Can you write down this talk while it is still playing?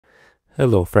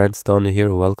Hello friends, Tony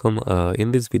here, welcome.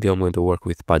 In this video I'm going to work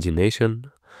with pagination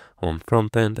on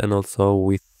frontend and also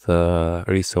with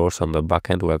resource on the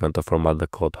backend. We're going to format the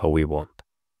code how we want.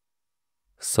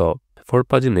 So for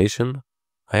pagination,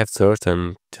 I have searched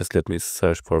and just let me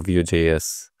search for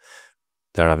Vue.js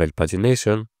Laravel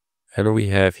Pagination, and we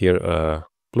have here a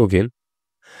plugin.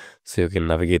 So you can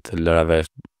navigate to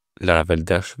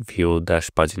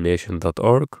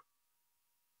laravel-vue-pagination.org,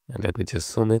 and let me just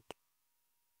zoom it.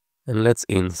 And let's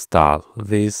install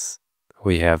this.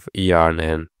 We have yarn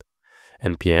and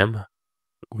npm.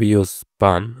 We use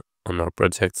ban on our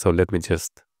project, so let me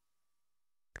just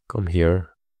come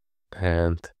here,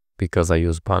 and because I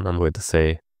use ban, I'm going to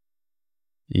say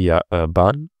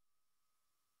ban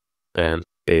and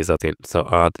paste that in. So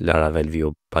add Laravel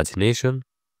Vue pagination.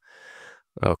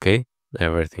 Okay,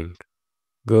 everything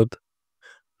good.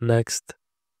 Next,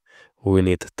 we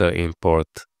need to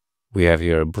import. We have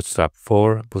here Bootstrap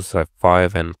 4, Bootstrap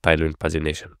 5, and Tailwind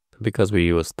pagination. Because we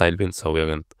use Tailwind, so we're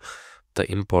going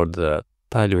to import the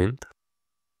Tailwind.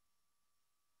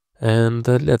 And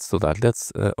let's do that.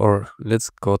 Let's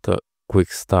go to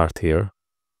quick start here,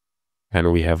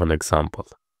 and we have an example.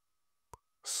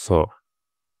 So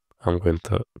I'm going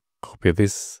to copy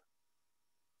this.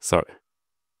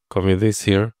 Copy this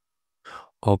here.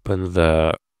 Open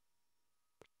the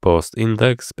post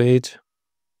index page,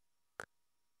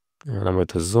 and I'm going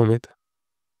to zoom it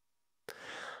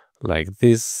like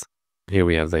this. Here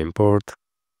we have the import,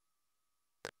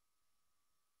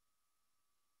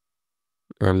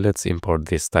 and let's import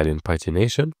this style in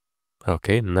pagination.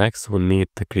 Okay, next we need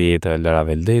to create a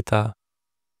Laravel data,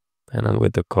 and I'm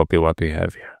going to copy what we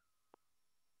have here.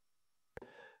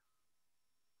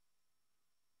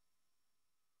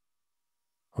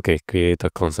 Okay, create a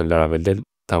constant Laravel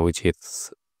data which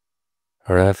is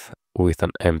ref with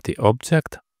an empty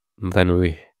object. Then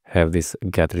we have this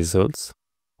get results,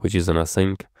 which is an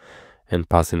async, and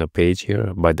pass in a page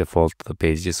here. By default, the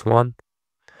page is 1.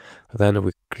 Then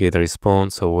we create a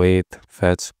response, await,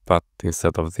 fetch, but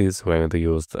instead of this, we're going to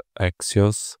use the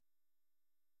Axios.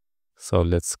 So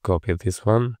let's copy this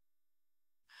one.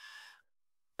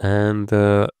 And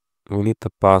we need to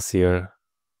pass here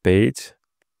page.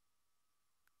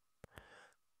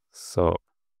 So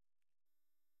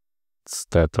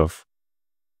instead of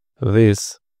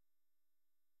this,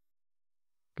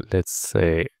 let's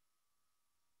say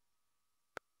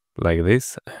like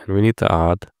this, and we need to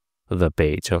add the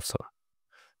page also.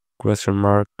 Question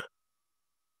mark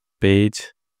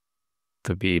page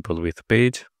to be equal with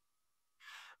page,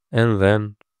 and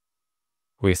then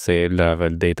we say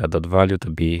Laravel data.value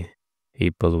to be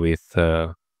equal with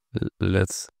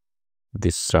let's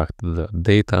distract the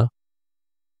data,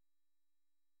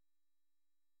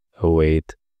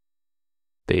 await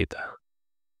data,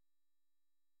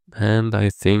 and I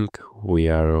think we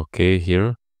are okay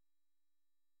here.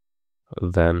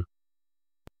 Then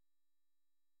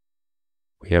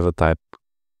we have a type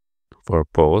for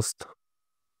post.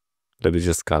 Let me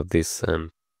just cut this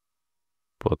and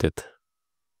put it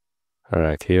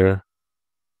right here.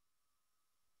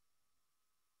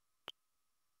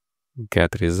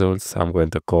 Get results. I'm going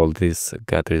to call this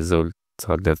get result.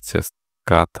 So let's just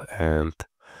cut and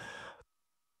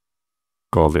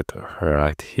call it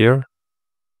right here.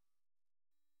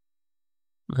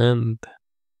 And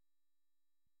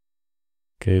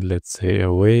okay, let's say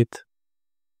await.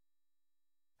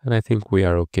 And I think we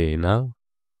are okay now.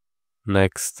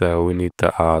 Next, we need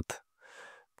to add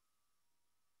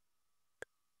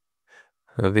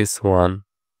this one.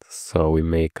 So we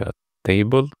make a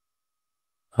table.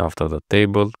 After the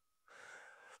table,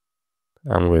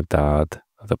 I'm going to add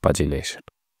the pagination,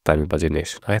 time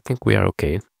pagination. I think we are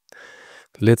okay.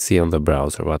 Let's see on the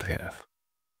browser what we have.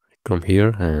 Come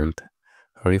here and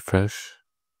refresh.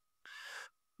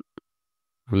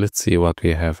 Let's see what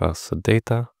we have as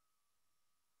data.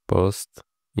 Post.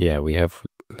 Yeah, we have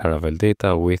Laravel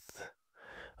data with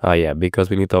yeah, because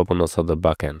we need to open also the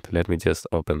backend. Let me just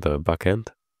open the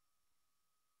backend.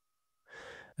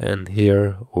 And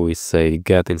here we say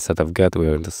get. Instead of get,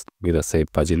 we're going to say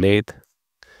paginate.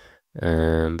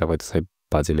 And I'm going to say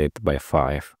paginate by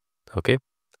 5. Okay,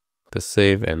 to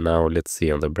save. And now let's see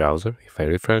on the browser. If I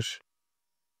refresh,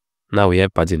 now we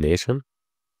have pagination,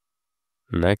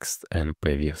 next, and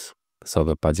previous. So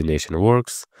the pagination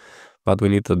works, but we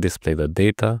need to display the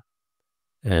data.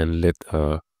 And let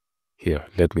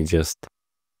me just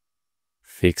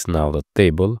fix now the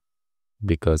table,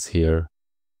 because here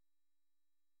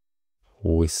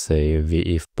we say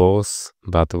if post,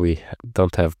 but we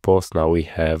don't have post. Now we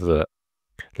have the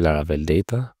Laravel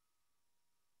data.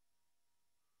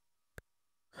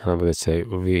 And I'm going to say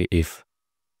if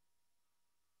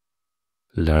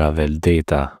Laravel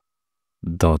data,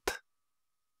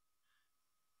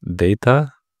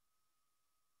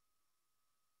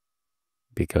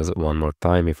 because one more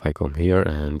time, if I come here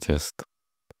and just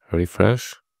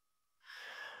refresh,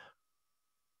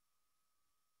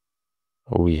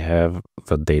 we have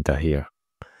the data here.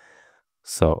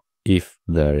 So if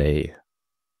the array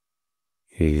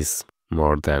is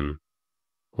more than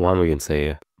 1, we can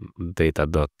say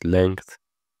data.length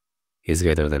is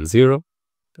greater than 0.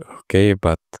 Okay,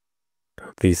 but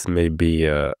this may be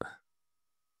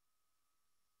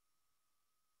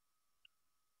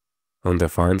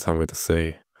undefined, so I'm going to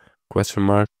say question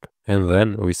mark, and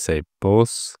then we say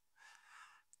pause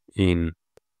in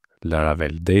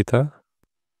Laravel data,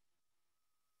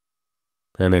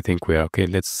 and I think we are okay.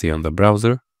 Let's see on the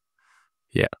browser.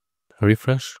 Yeah,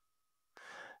 refresh,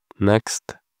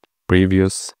 next,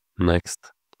 previous,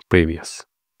 next, previous.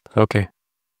 Okay.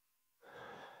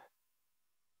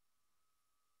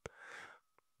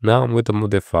 Now I'm going to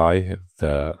modify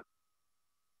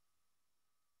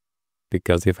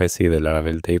because if I see the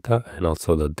Laravel data and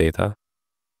also the data,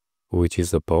 which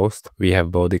is the post, we have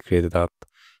body created up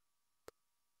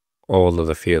all of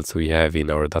the fields we have in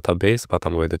our database, but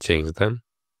I'm going to change them.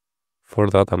 For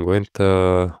that, I'm going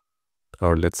to,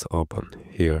 or let's open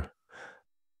here.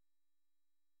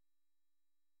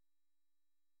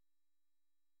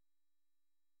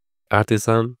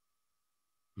 Artisan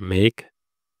make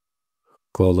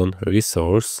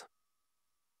resource,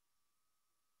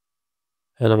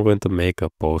 and I'm going to make a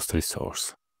post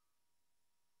resource.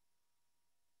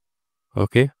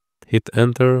 Okay, hit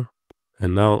enter,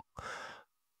 and now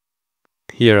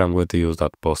here I'm going to use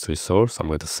that post resource. I'm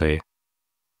going to say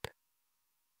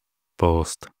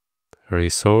post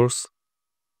resource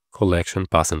collection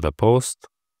pass in the post.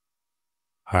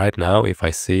 Right now, if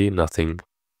I see nothing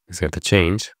is going to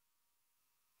change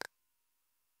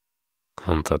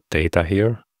on the data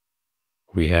here,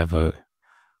 we have a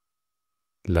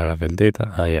Laravel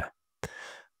data. Yeah,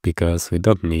 because we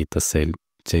don't need to say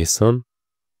JSON.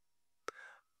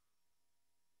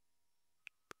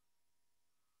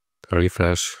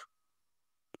 Refresh.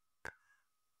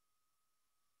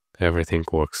 Everything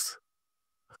works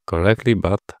correctly,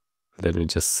 but let me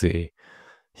just see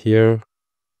here.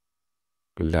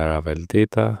 Laravel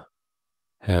data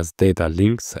has data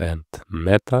links and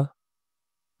meta.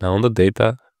 Now on the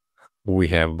data, we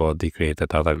have body created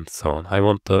data and so on. I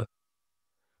want to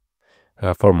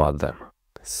format them.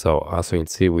 So as you can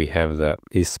see, we have the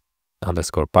is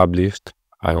underscore published.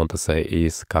 I want to say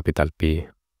is capital P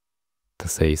to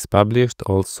say is published.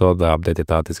 Also, the updated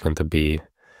data is going to be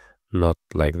not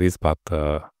like this, but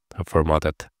a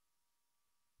formatted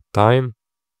time.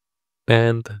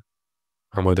 And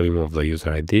I'm going to remove the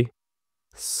user ID.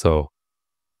 So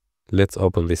let's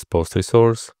open this post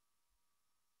resource.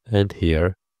 And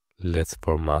here, let's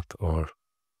format our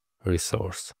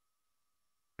resource.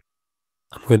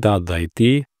 I'm going to add the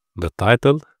ID, the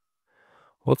title.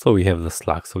 Also, we have the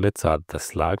slug. So let's add the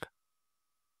slug.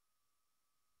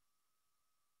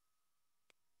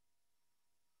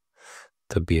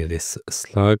 To be this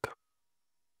slug.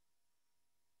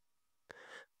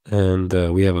 And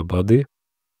we have a body.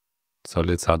 So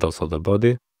let's add also the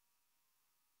body.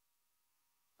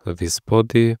 So this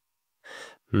body.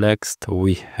 Next,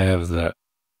 we have the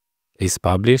is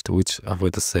published, which I'm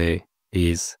going to say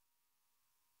is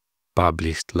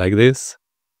published like this,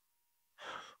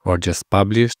 or just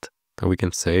published. And we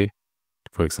can say,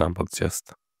 for example,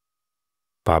 just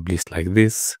published like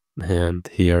this. And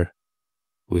here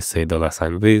we say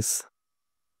 $sign this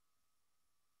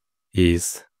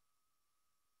is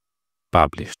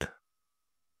published.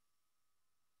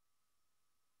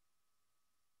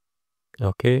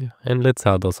 Okay, and let's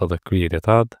add also the created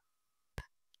add.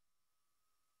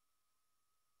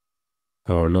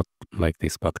 Or not like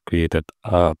this, but created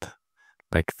add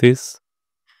like this.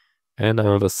 And I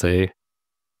want to say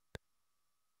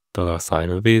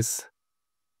 $sign this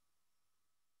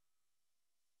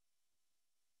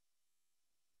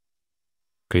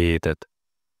created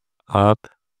add,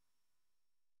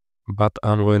 but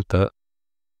I'm going to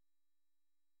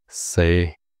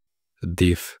say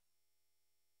div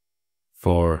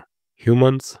for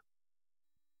humans.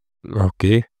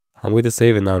 Okay, I'm going to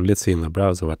save it now. Let's see in the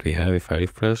browser what we have. If I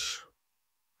refresh,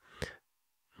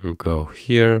 go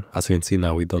here. As you can see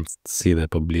now, we don't see the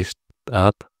published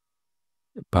add,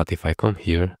 but if I come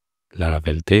here,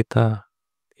 Laravel data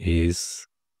is,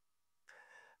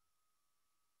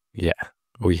 yeah,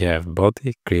 we have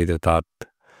body created at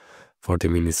 40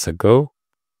 minutes ago,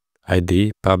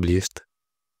 ID published,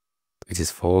 which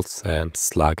is false, and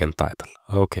slug and title.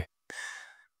 Okay.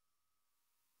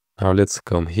 Now let's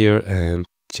come here and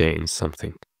change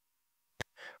something.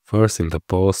 First, in the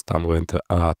post, I'm going to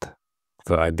add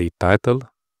the ID title,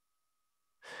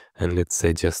 and let's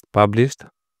say just published,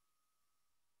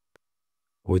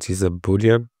 which is a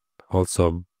boolean,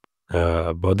 also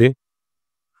body.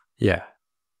 Yeah,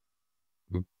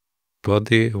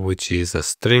 body, which is a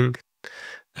string,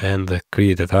 and the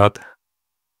created out,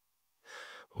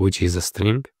 which is a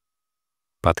string,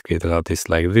 but created out is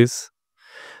like this,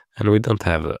 and we don't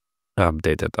have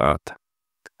updated out.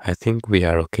 I think we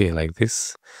are okay like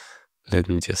this. Let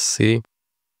me just see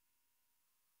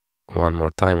one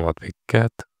more time what we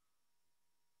get.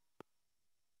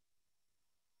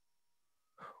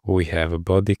 We have a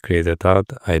body, created out,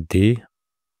 ID,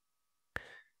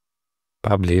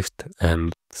 published,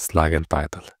 and slug and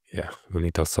title. Yeah, we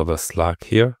need also the slug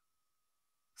here.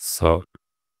 So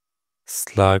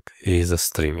slug is a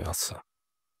string also.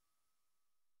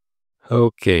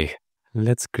 Okay,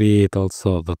 let's create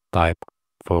also the type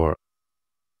for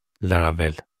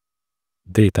Laravel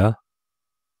data.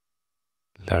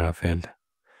 Laravel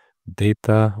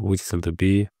data, which is going to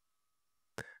be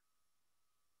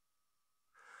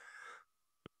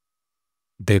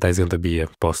data is going to be a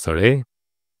post array,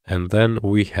 and then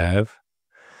we have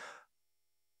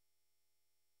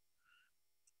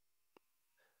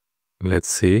let's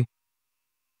see.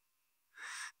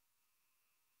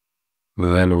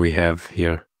 Then we have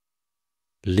here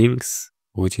links,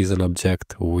 which is an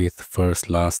object with first,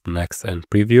 last, next, and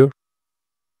preview,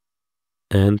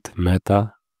 and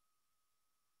meta,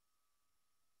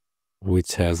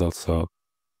 which has also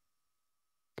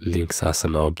links as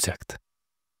an object.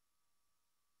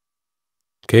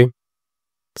 Okay,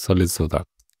 so let's do that.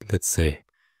 Let's say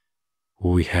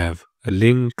we have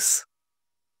links,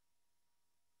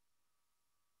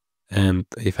 and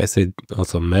if I say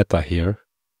also meta here,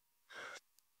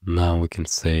 now we can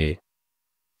say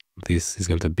this is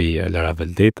going to be a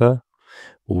Laravel data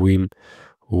with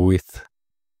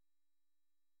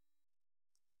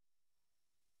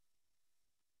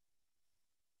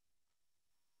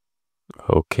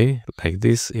okay, like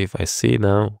this. If I see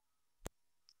now,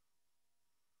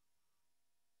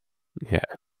 yeah,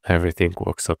 everything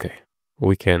works okay.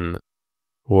 We can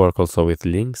work also with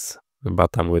links,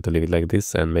 but I'm going to leave it like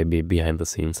this, and maybe behind the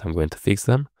scenes I'm going to fix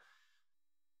them.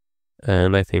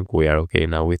 And I think we are okay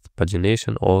now with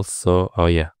pagination also. Oh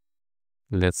yeah,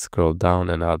 let's scroll down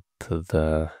and add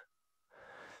the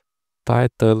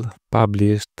title,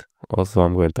 published. Also,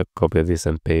 I'm going to copy this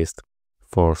and paste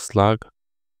for slug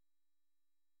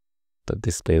to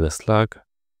display the slug,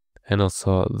 and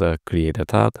also the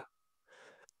created ad.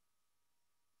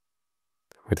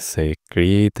 We'll say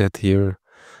created here,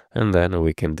 and then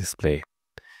we can display.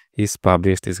 Is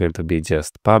published is going to be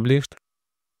just published,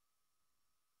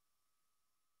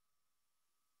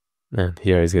 and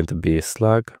here is going to be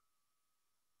slug.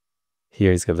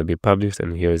 Here is going to be published,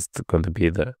 and here is going to be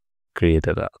the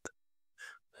created ad.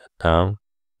 Now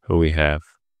we have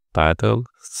title,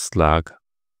 slug,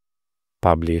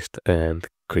 published, and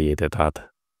created ad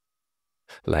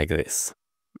like this.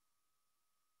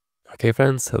 Okay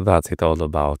friends, that's it all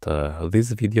about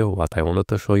this video, what I wanted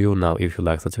to show you. Now if you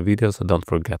like such a video, so don't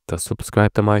forget to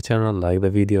subscribe to my channel, like the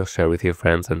video, share with your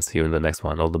friends, and see you in the next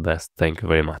one. All the best. Thank you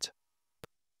very much.